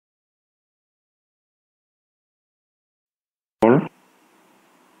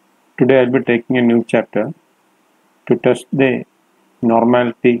Today I'll be taking a new chapter to test the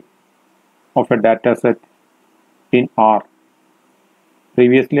normality of a data set in R.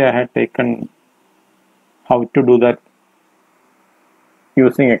 Previously I had taken how to do that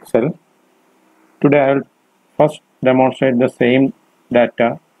using Excel. Today I will first demonstrate the same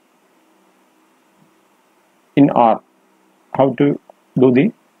data in R. How to do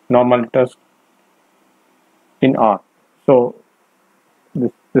the normal test in R. So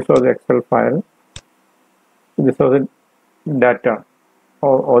this was the Excel file. This was the data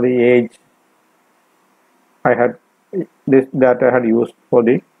or the age I had. This data I had used for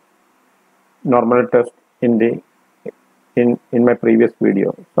the normal test in my previous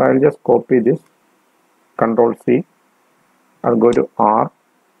video. So I'll just copy this, Control C. I'll go to R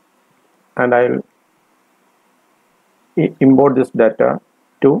and I'll import this data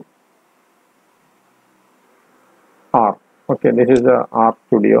to R. Okay, this is the R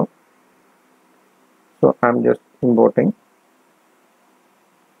Studio. So I'm just importing.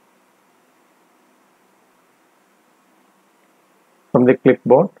 From the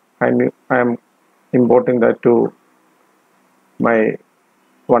clipboard, I am importing that to my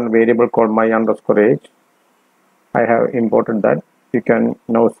one variable called my_age. I have imported that. You can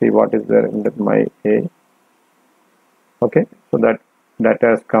now see what is there in my age. Okay, so that data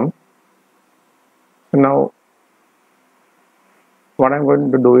has come. So now what I'm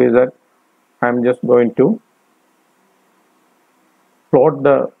going to do is that I'm just going to plot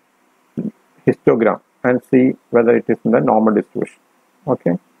the histogram and see whether it is in the normal distribution.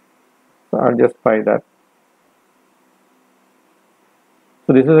 Okay, so I'll just try that.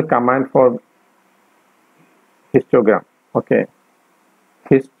 So this is a command for histogram. Okay,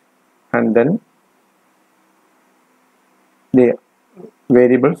 hist and then the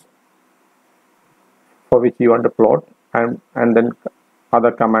variables for which you want to plot, and then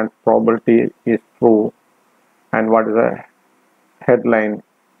other command, probability is true, and what is the headline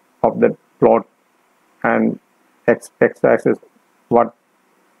of the plot, and x-axis what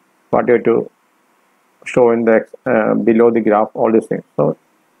you have to show in the below the graph, all these things. So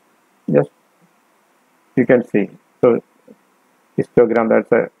just you can see, so histogram,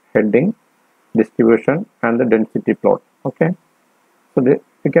 that's a heading, distribution, and the density plot. Okay, so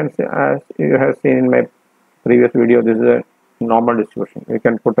you can see, as you have seen in my previous video, this is a normal distribution. You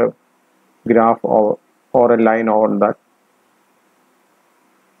can put a graph or a line over that.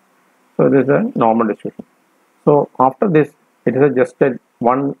 So this is a normal distribution. So after this, it is just a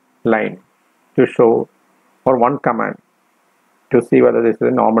one line to show, or one command to see whether this is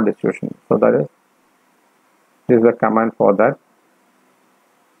a normal distribution. So this is a command for that.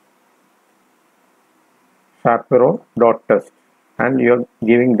 Shapiro.test, and you are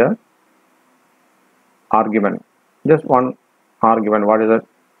giving the argument, just one argument. What is the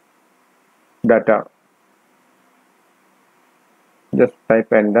data? Just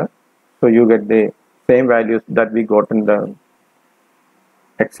type enter. So you get the same values that we got in the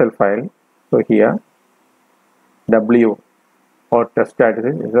Excel file. So here W or test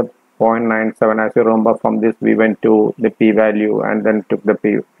statistic is a 0.97. As you remember, from this we went to the p-value and then took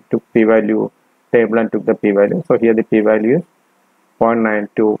p-value table and took the p-value. So here the p-value is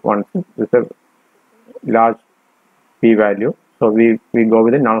 0.9216. This is a large p-value. So we go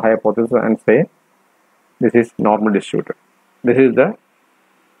with the null hypothesis and say this is normal distributed. This is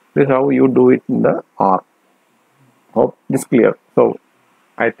how you do it in the R. Hope this is clear. So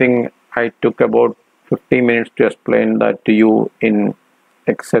I think I took about 15 minutes to explain that to you in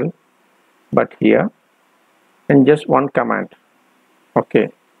Excel, but here in just one command.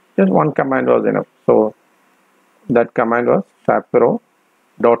 Okay, just one command was enough. So that command was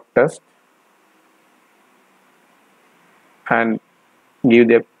Shapiro.test and give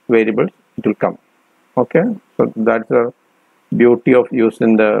the variables, it will come. Okay, so that's the beauty of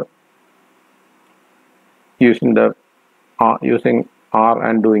using R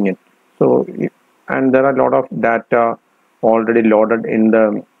and doing it. So, and there are a lot of data already loaded in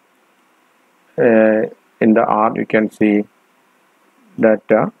the R. You can see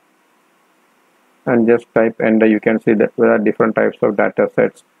data and just type enter. You can see that there are different types of data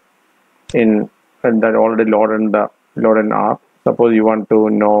sets that already loaded in R. Suppose you want to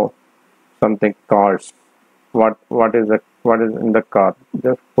know something, cars. What is in the car?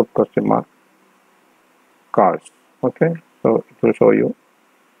 Just put question mark, cars. Okay, so it will show you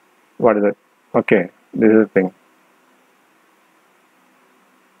what is it. Okay, this is the thing.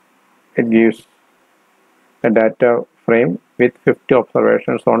 It gives a data frame with 50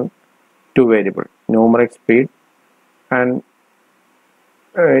 observations on two variables, numeric speed, and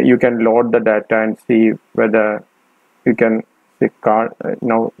you can load the data and see whether you can see car.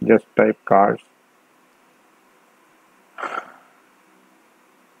 Now just type cars.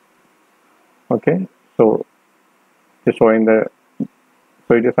 Okay, so it's showing the,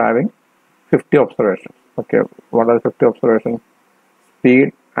 so it is having 50 observations. Okay, what are the 50 observations?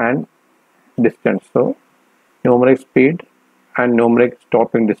 Speed and distance. So numeric speed and numeric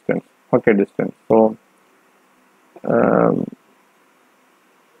stopping distance. Okay, distance. So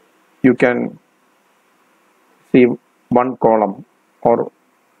you can see one column or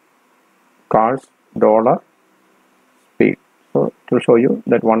cars dollar speed. So it will show you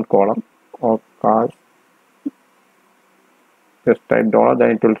that one column of cars. Just type dollar,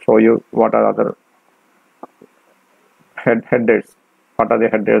 then it will show you what are other headers. What are the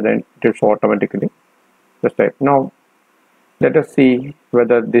headers? Then it will show automatically. Just type. Now let us see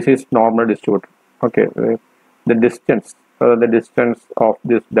whether this is normal distributed. Okay, the distance. The distance of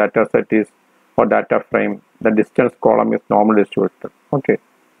this data set is, or data frame, the distance column is normal distributed. Okay,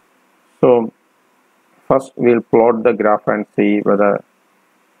 so first we'll plot the graph and see whether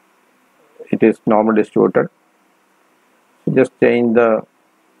it is normal distributed. So just change the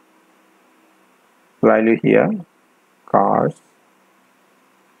value here, cars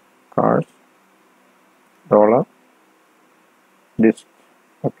dollar this.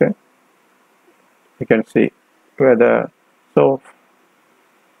 Okay, you can see whether, so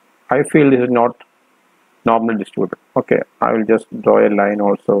I feel this is not normally distributed. Okay, I will just draw a line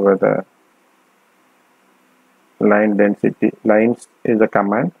also where the line density, lines is a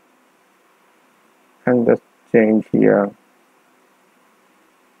command, and just change here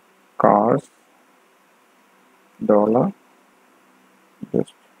cars dollar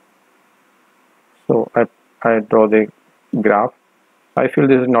just. So I draw the graph. I feel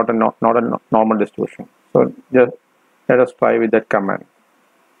this is not a normal distribution. So just let us try with that command.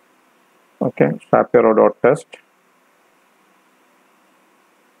 Okay, Shapiro.test.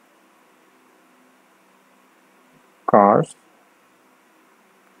 Cars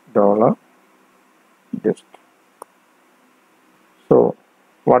dollar dist. So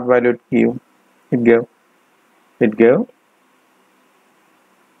what value it give? It gave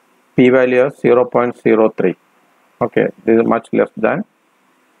p-value of 0.03. Okay, this is much less than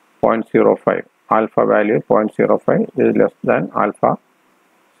 0.05. Alpha value 0.05. This is less than alpha.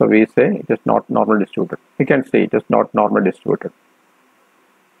 So we say it is not normal distributed. We can say it is not normal distributed.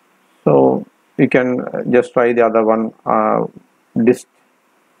 So we can just try the other one, dist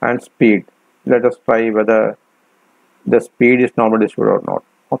and speed. Let us try whether the speed is normal distributed or not.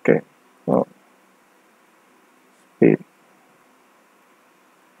 Okay, so speed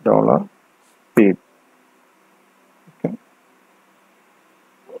dollar speed. Okay,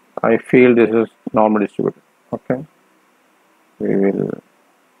 I feel this is normal distributed. Okay, we will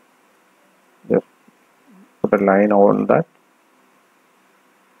just put a line on that,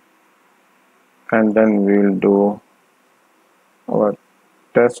 and then we will do our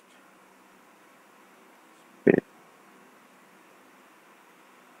test speed.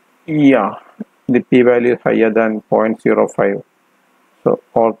 Yeah, the p-value is higher than 0.05, so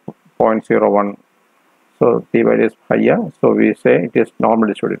or 0.01. So p-value is higher, so we say it is normal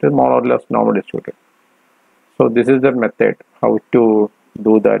distributed. It is more or less normal distributed. So this is the method how to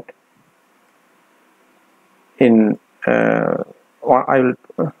do that. In I will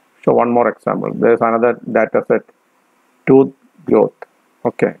show one more example. There is another data set, tooth growth.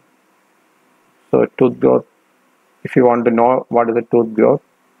 Okay, so tooth growth. If you want to know what is the tooth growth,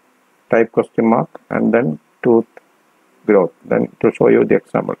 type question mark and then tooth growth. Then to show you the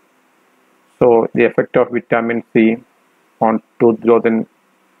example. So the effect of vitamin C on tooth growth in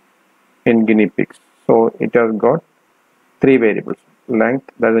guinea pigs. So it has got 3 variables.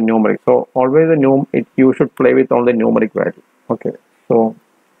 Length, that is a numeric. So always you should play with all the numeric value. Okay. So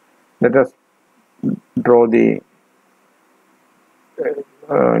let us draw the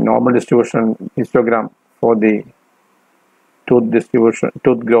normal distribution histogram for the tooth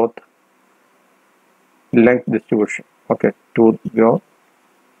growth, length distribution. Okay, tooth growth,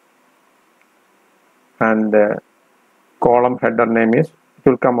 and column header name is, it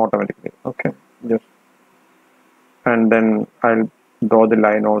will come automatically. Okay, just, and then I'll draw the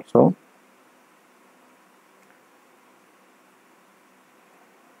line also.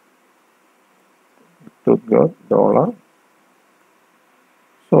 Tooth growth dollar.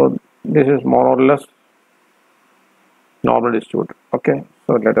 So this is more or less normal distributed. Okay,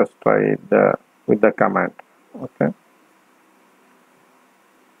 so let us try with the command. Okay,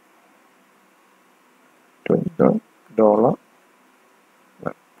 tooth growth dollar.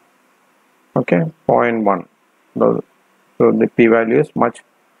 Okay, 0.1. So the p-value is much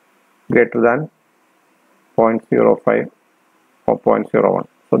greater than 0.05. or 0.01.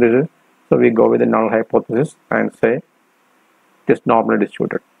 So this is, so we go with the null hypothesis and say it is normally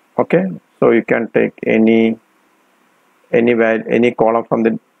distributed. Okay, so you can take any column from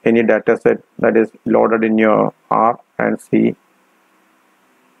the any data set that is loaded in your R and see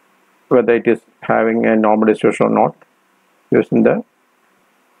whether it is having a normal distribution or not using the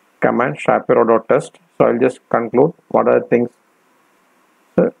command Shapiro.test. So I'll just conclude what are the things.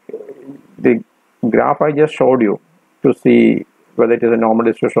 So the graph I just showed you to see whether it is a normal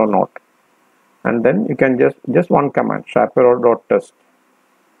distribution or not, and then you can just one command Shapiro.test.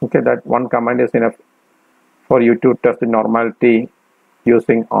 Okay, that one command is enough for you to test the normality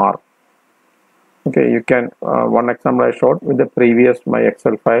using R. Okay, you can one example I showed with the previous my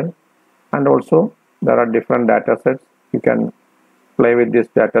Excel file, and also there are different data sets. You can play with these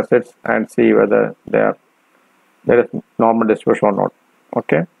data sets and see whether there is normal distribution or not.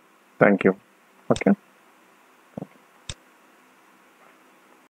 Okay, thank you. Okay.